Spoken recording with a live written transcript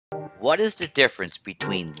What is the difference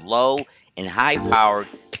between low and high-powered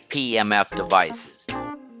PEMF devices?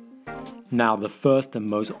 Now, the first and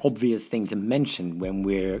most obvious thing to mention when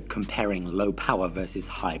we're comparing low power versus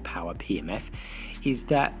high power PEMF is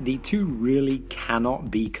that the two really cannot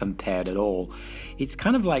be compared at all. It's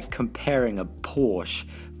kind of like comparing a Porsche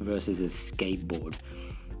versus a skateboard.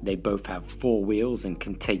 They both have four wheels and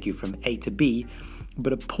can take you from A to B,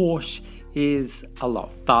 but a Porsche is a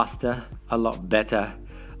lot faster, a lot better,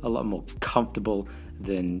 a lot more comfortable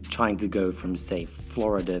than trying to go from, say,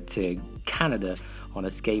 Florida to Canada on a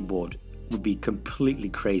skateboard. Would be completely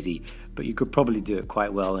crazy, but you could probably do it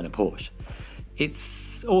quite well in a Porsche.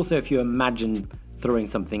 It's also, if you imagine throwing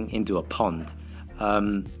something into a pond,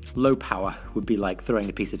 low power would be like throwing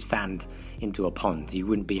a piece of sand into a pond. You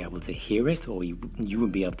wouldn't be able to hear it, or you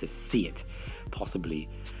wouldn't be able to see it, possibly.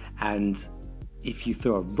 And if you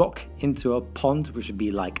throw a rock into a pond, which would be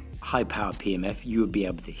like high power PEMF, you would be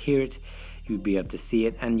able to hear it, you'd be able to see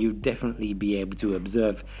it, and you'd definitely be able to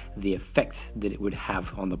observe the effect that it would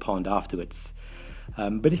have on the pond afterwards.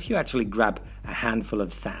 But if you actually grab a handful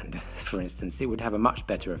of sand, for instance, it would have a much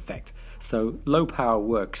better effect. So low power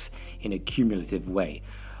works in a cumulative way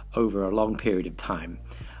over a long period of time.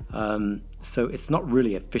 So it's not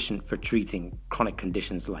really efficient for treating chronic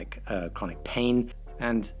conditions like chronic pain,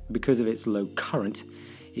 and because of its low current,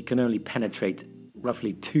 it can only penetrate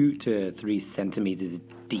roughly 2 to 3 centimeters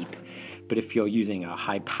deep. But if you're using a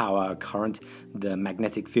high power current, the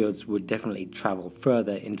magnetic fields would definitely travel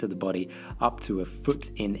further into the body, up to a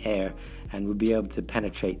foot in air, and would be able to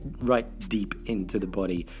penetrate right deep into the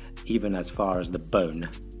body, even as far as the bone.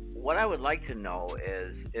 What I would like to know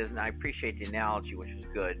is and I appreciate the analogy, which is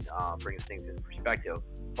good, brings things into perspective,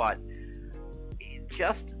 but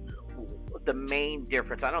just the main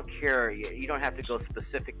difference, I don't care, you don't have to go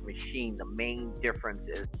specific machine, the main difference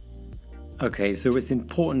is... Okay, so it's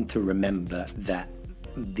important to remember that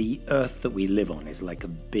the Earth that we live on is like a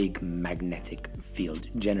big magnetic field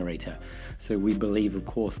generator. So we believe, of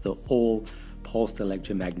course, that all pulsed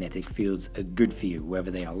electromagnetic fields are good for you, whether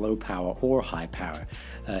they are low power or high power.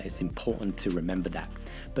 It's important to remember that.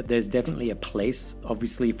 But there's definitely a place,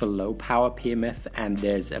 obviously, for low power PEMF, and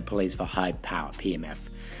there's a place for high power PEMF.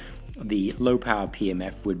 The low power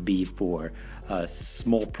PEMF would be for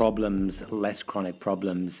small problems, less chronic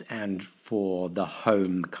problems, and for the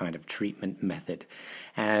home kind of treatment method.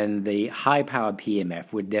 And the high power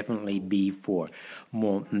PEMF would definitely be for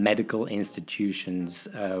more medical institutions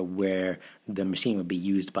where the machine would be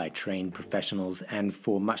used by trained professionals, and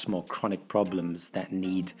for much more chronic problems that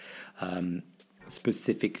need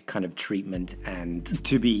specific kind of treatment, and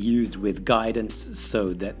to be used with guidance so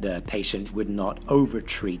that the patient would not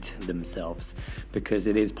over-treat themselves, because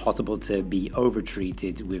it is possible to be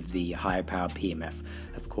over-treated with the high power PEMF.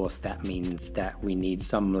 Of course, that means that we need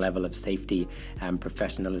some level of safety and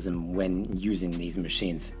professionalism when using these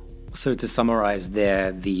machines. So to summarize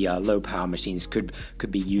there, the low power machines could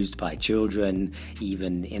be used by children,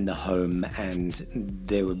 even in the home, and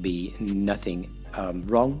there would be nothing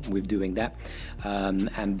wrong with doing that.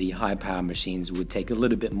 And the high power machines would take a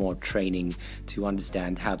little bit more training to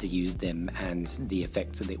understand how to use them and the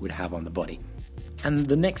effects that it would have on the body. And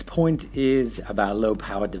the next point is about low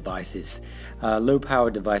power devices. Low power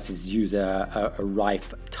devices use a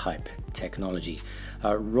Rife type technology.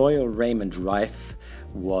 Royal Raymond Rife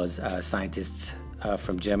was a scientist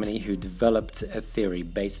from Germany who developed a theory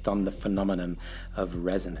based on the phenomenon of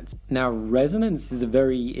resonance. Now, resonance is a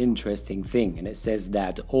very interesting thing, and it says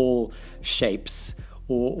that all shapes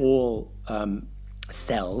or all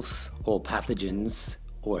cells or pathogens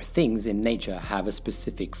or things in nature have a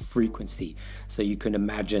specific frequency. So you can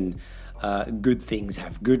imagine good things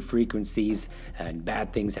have good frequencies and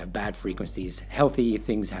bad things have bad frequencies. Healthy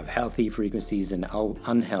things have healthy frequencies and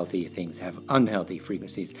unhealthy things have unhealthy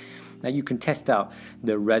frequencies. Now you can test out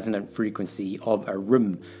the resonant frequency of a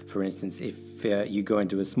room. For instance, if you go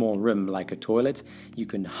into a small room like a toilet, you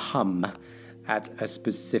can hum at a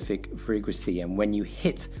specific frequency, and when you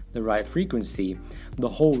hit the right frequency, the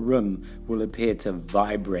whole room will appear to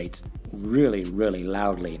vibrate really, really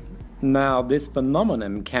loudly. Now, this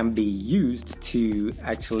phenomenon can be used to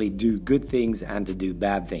actually do good things and to do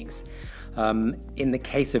bad things. In the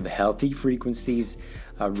case of healthy frequencies,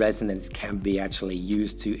 resonance can be actually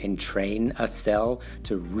used to entrain a cell,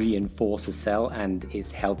 to reinforce a cell and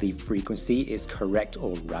its healthy frequency, its correct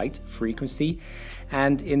or right frequency.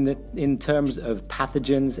 And in terms of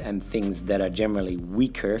pathogens and things that are generally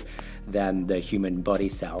weaker than the human body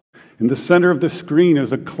cell. In the center of the screen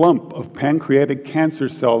is a clump of pancreatic cancer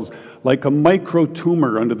cells, like a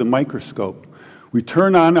microtumor under the microscope. We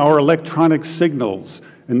turn on our electronic signals,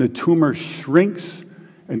 and the tumor shrinks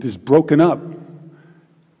and is broken up.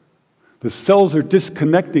 The cells are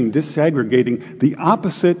disconnecting, disaggregating, the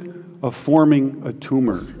opposite of forming a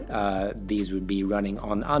tumor. These would be running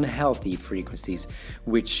on unhealthy frequencies,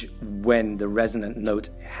 which when the resonant note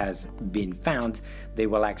has been found, they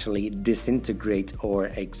will actually disintegrate or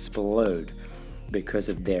explode because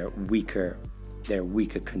of their weaker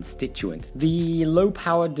constituent. The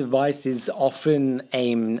low-power devices often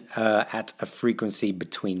aim at a frequency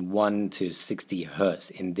between 1 to 60 hertz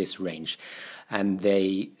in this range, and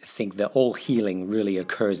they think that all healing really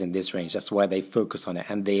occurs in this range. That's why they focus on it,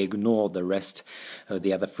 and they ignore the rest of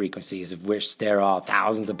the other frequencies, of which there are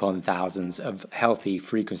thousands upon thousands of healthy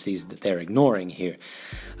frequencies that they're ignoring here.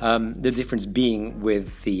 The difference being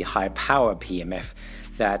with the high-power PEMF,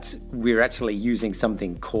 that we're actually using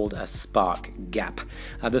something called a spark gap.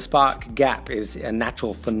 The spark gap is a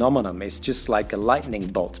natural phenomenon. It's just like a lightning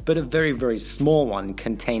bolt, but a very, very small one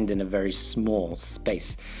contained in a very small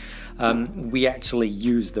space. We actually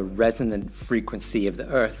use the resonant frequency of the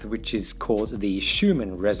Earth, which is called the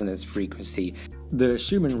Schumann resonance frequency. The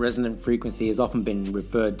Schumann resonant frequency has often been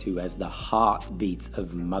referred to as the heartbeat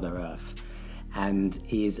of Mother Earth, and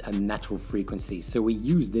is a natural frequency. So we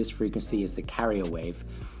use this frequency as the carrier wave,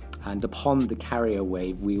 and upon the carrier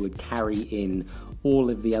wave we would carry in all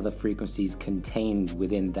of the other frequencies contained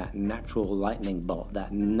within that natural lightning bolt,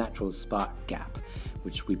 that natural spark gap,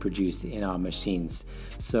 which we produce in our machines.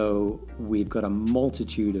 So we've got a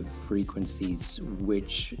multitude of frequencies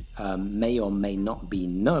which may or may not be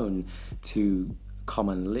known to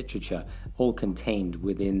common literature, all contained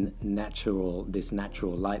within this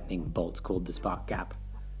natural lightning bolt called the spark gap.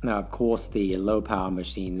 Now, of course, the low power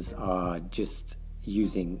machines are just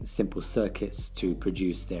using simple circuits to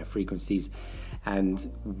produce their frequencies,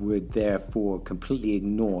 and would therefore completely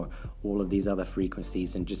ignore all of these other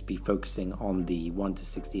frequencies and just be focusing on the 1 to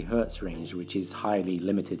 60 hertz range, which is highly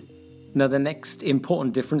limited. Now, the next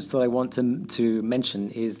important difference that I want to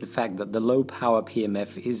mention is the fact that the low-power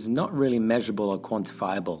PEMF is not really measurable or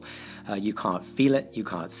quantifiable. You can't feel it, you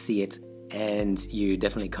can't see it, and you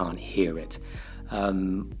definitely can't hear it.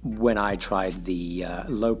 When I tried the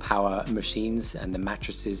low-power machines and the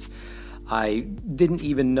mattresses, I didn't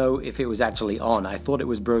even know if it was actually on. I thought it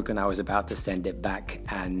was broken. I was about to send it back,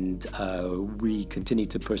 and we continued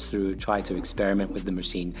to push through, try to experiment with the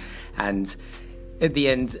machine. And at the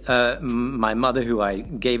end, my mother, who I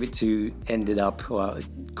gave it to, ended up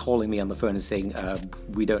calling me on the phone and saying,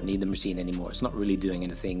 we don't need the machine anymore. It's not really doing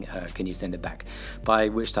anything. Can you send it back? By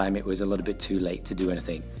which time it was a little bit too late to do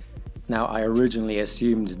anything. Now, I originally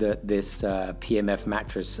assumed that this PEMF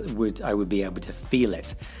mattress I would be able to feel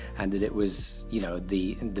it, and that it was,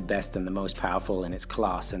 the best and the most powerful in its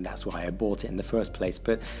class, and that's why I bought it in the first place.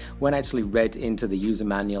 But when I actually read into the user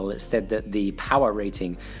manual, it said that the power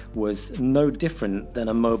rating was no different than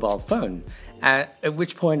a mobile phone. At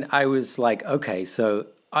which point I was like, okay, so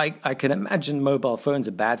I can imagine mobile phones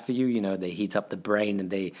are bad for you. They heat up the brain and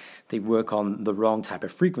they work on the wrong type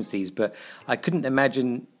of frequencies. But I couldn't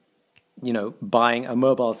imagine buying a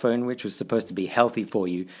mobile phone which was supposed to be healthy for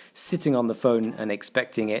you, sitting on the phone and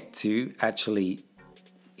expecting it to actually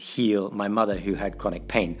heal my mother who had chronic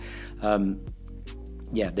pain.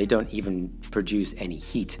 They don't even produce any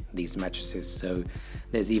heat, these mattresses, so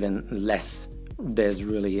there's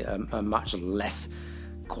really a much less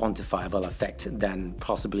quantifiable effect than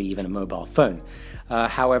possibly even a mobile phone.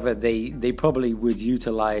 However, they probably would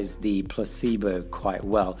utilize the placebo quite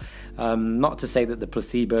well. Not to say that the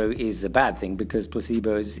placebo is a bad thing, because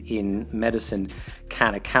placebos in medicine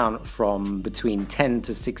can account from between 10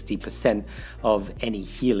 to 60% of any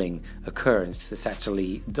healing occurrence. It's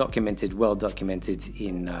actually well documented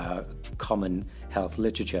in common health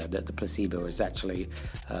literature that the placebo is actually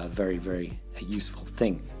a very, very useful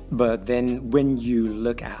thing. But then when you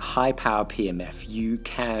look at high power PEMF, you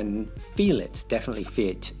can feel it, definitely feel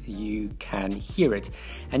it, you can hear it,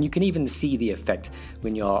 and you can even see the effect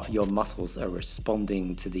when your muscles are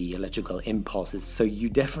responding to the electrical impulses. So you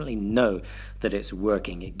definitely know that it's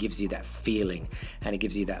working. It gives you that feeling and it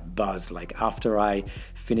gives you that buzz. Like after I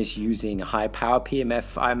finish using high power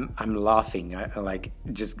PEMF, I'm laughing, I like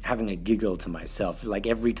just having a giggle to myself. Like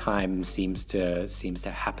every time seems to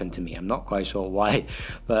happen to me. I'm not quite sure why,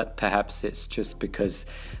 but perhaps it's just because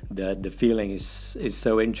the feeling is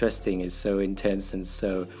so interesting, is so intense, and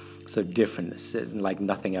so different. It's like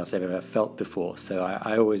nothing else I've ever felt before. So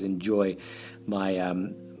I always enjoy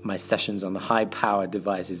my sessions on the high power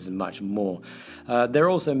devices much more. They're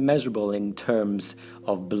also measurable in terms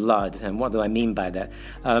of blood. And what do I mean by that?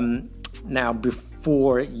 Now,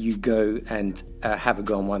 before you go and have a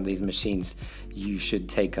go on one of these machines, you should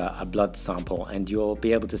take a blood sample, and you'll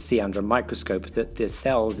be able to see under a microscope that the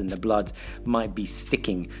cells in the blood might be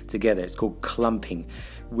sticking together. It's called clumping,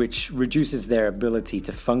 which reduces their ability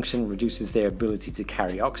to function, reduces their ability to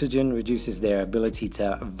carry oxygen, reduces their ability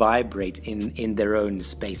to vibrate in their own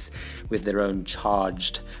space with their own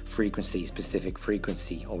charged frequency, specific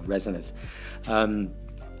frequency or resonance.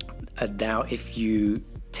 Now, if you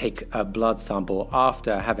take a blood sample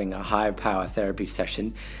after having a high power therapy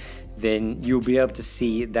session, then you'll be able to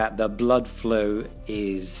see that the blood flow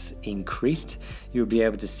is increased. You'll be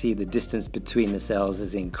able to see the distance between the cells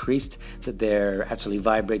is increased, that they're actually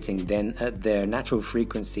vibrating then at their natural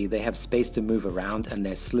frequency. They have space to move around and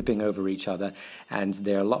they're slipping over each other, and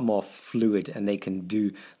they're a lot more fluid, and they can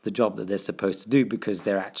do the job that they're supposed to do because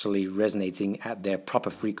they're actually resonating at their proper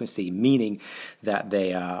frequency, meaning that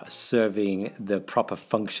they are serving the proper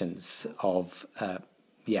functions of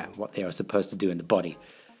what they are supposed to do in the body.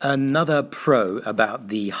 Another pro about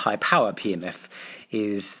the high power PEMF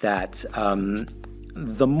is that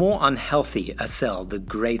the more unhealthy a cell, the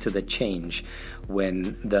greater the change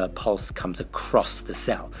when the pulse comes across the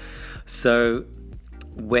cell. So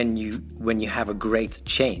when you have a great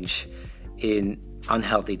change in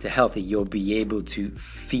unhealthy to healthy, you'll be able to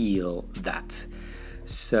feel that.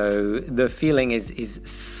 So the feeling is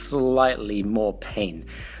slightly more pain.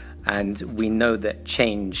 And we know that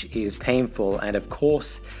change is painful, and of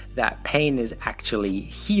course that pain is actually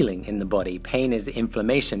healing in the body. Pain is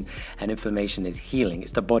inflammation, and inflammation is healing.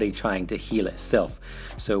 It's the body trying to heal itself.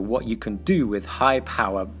 So what you can do with high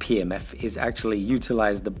power PEMF is actually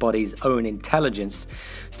utilize the body's own intelligence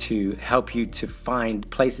to help you to find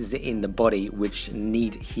places in the body which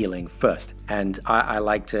need healing first. And I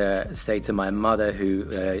like to say to my mother,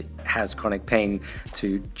 who has chronic pain,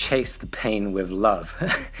 to chase the pain with love.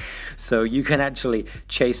 So you can actually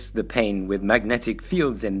chase the pain with magnetic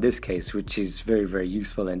fields in this case, which is very, very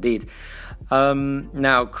useful indeed.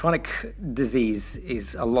 Now, chronic disease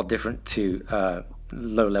is a lot different to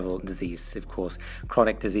low-level disease, of course.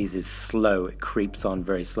 Chronic disease is slow. It creeps on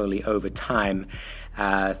very slowly over time.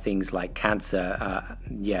 Things like cancer,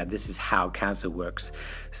 this is how cancer works.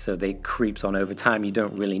 So they creeps on over time. You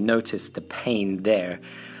don't really notice the pain there.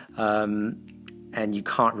 And you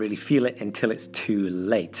can't really feel it until it's too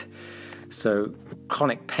late. So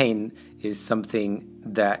chronic pain is something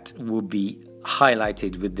that will be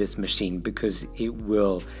highlighted with this machine, because it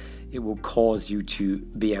will cause you to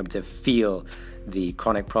be able to feel the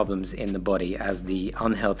chronic problems in the body, as the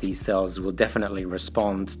unhealthy cells will definitely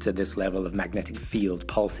respond to this level of magnetic field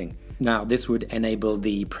pulsing. Now, this would enable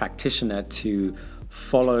the practitioner to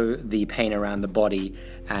follow the pain around the body,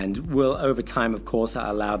 and will over time, of course,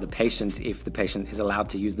 allow the patient, if the patient is allowed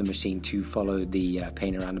to use the machine, to follow the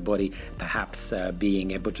pain around the body, perhaps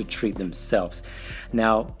being able to treat themselves.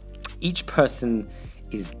 Now, each person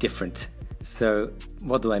is different. So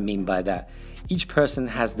what do I mean by that? Each person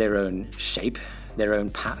has their own shape, their own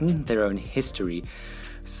pattern, their own history.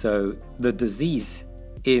 So the disease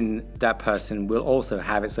in that person will also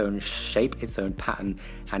have its own shape, its own pattern,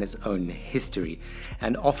 and its own history.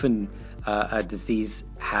 And often a disease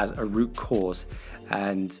has a root cause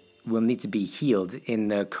and will need to be healed in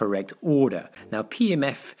the correct order. Now,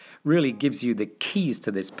 PEMF really gives you the keys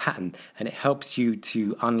to this pattern, and it helps you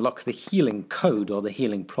to unlock the healing code or the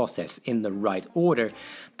healing process in the right order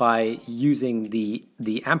by using the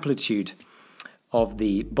amplitude of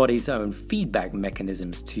the body's own feedback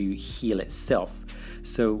mechanisms to heal itself.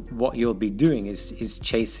 So what you'll be doing is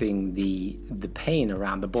chasing the pain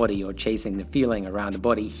around the body, or chasing the feeling around the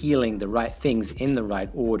body, healing the right things in the right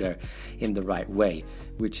order, in the right way,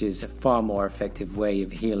 which is a far more effective way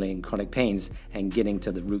of healing chronic pains and getting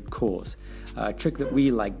to the root cause. A trick that we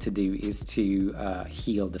like to do is to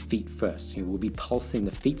heal the feet first. We'll be pulsing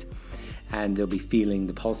the feet, and they'll be feeling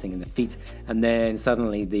the pulsing in the feet, and then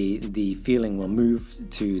suddenly the feeling will move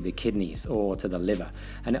to the kidneys or to the liver,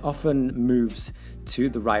 and it often moves to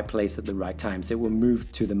the right place at the right time. So it will move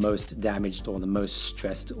to the most damaged or the most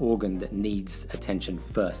stressed organ that needs attention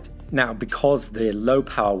first. Now, because the low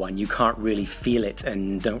power one, you can't really feel it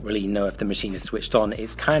and don't really know if the machine is switched on,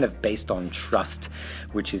 it's kind of based on trust,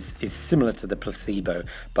 which is similar to the placebo,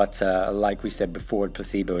 but like we said before,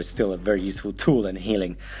 placebo is still a very useful tool in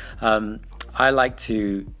healing. I like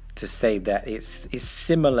to say that it's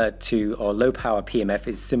similar to, or low power PEMF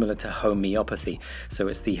is similar to homeopathy. So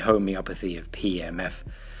it's the homeopathy of PEMF,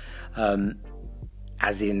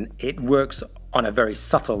 as in it works on a very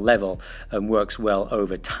subtle level and works well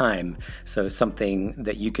over time. So something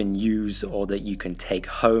that you can use or that you can take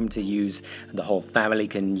home to use, the whole family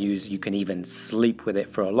can use. You can even sleep with it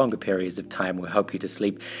for a longer periods of time. Will help you to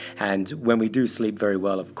sleep. And when we do sleep very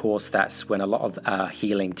well, of course, that's when a lot of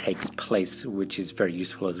healing takes place, which is very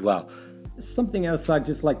useful as well. Something else I'd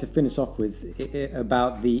just like to finish off with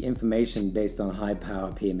about the information based on high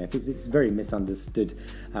power PMF is it's very misunderstood,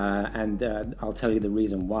 and I'll tell you the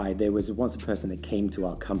reason why. There was once a person that came to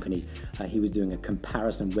our company. He was doing a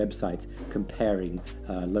comparison website comparing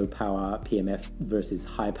low power PMF versus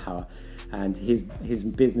high power, and his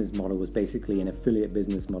business model was basically an affiliate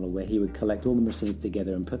business model where he would collect all the machines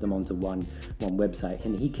together and put them onto one website.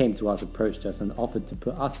 And he came to us, approached us, and offered to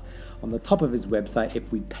put us on the top of his website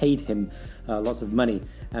if we paid him lots of money.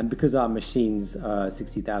 And because our machines are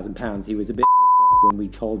 £60,000, he was a bit pissed off when we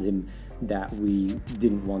told him that we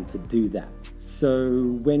didn't want to do that. So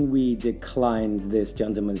when we declined this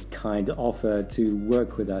gentleman's kind offer to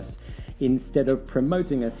work with us, instead of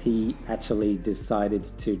promoting us, he actually decided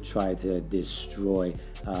to try to destroy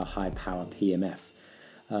high power PMF.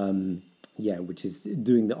 Which is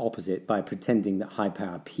doing the opposite by pretending that high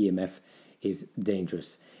power PMF is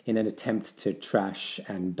dangerous in an attempt to trash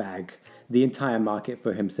and bag the entire market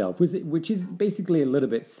for himself, which is basically a little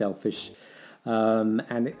bit selfish.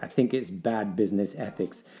 And I think it's bad business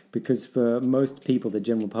ethics, because for most people, the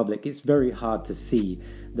general public, it's very hard to see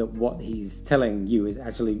that what he's telling you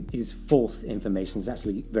is false information. It's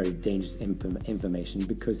actually very dangerous information,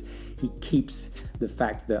 because he keeps the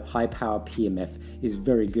fact that high power PMF is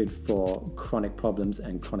very good for chronic problems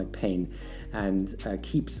and chronic pain, and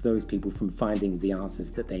keeps those people from finding the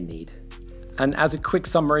answers that they need. And as a quick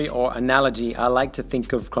summary or analogy, I like to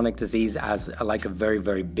think of chronic disease as like a very,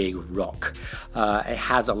 very big rock. It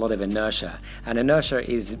has a lot of inertia, and inertia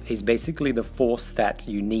is basically the force that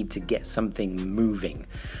you need to get something moving.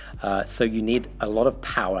 So you need a lot of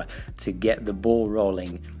power to get the ball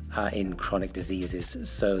rolling in chronic diseases,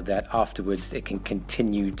 so that afterwards it can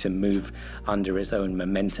continue to move under its own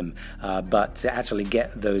momentum. But to actually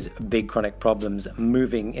get those big chronic problems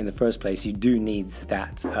moving in the first place, you do need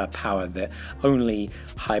that power that only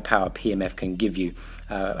high power PMF can give you.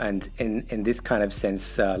 And in this kind of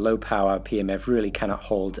sense, low power PMF really cannot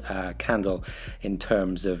hold a candle in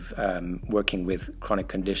terms of working with chronic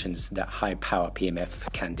conditions that high power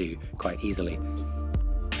PMF can do quite easily.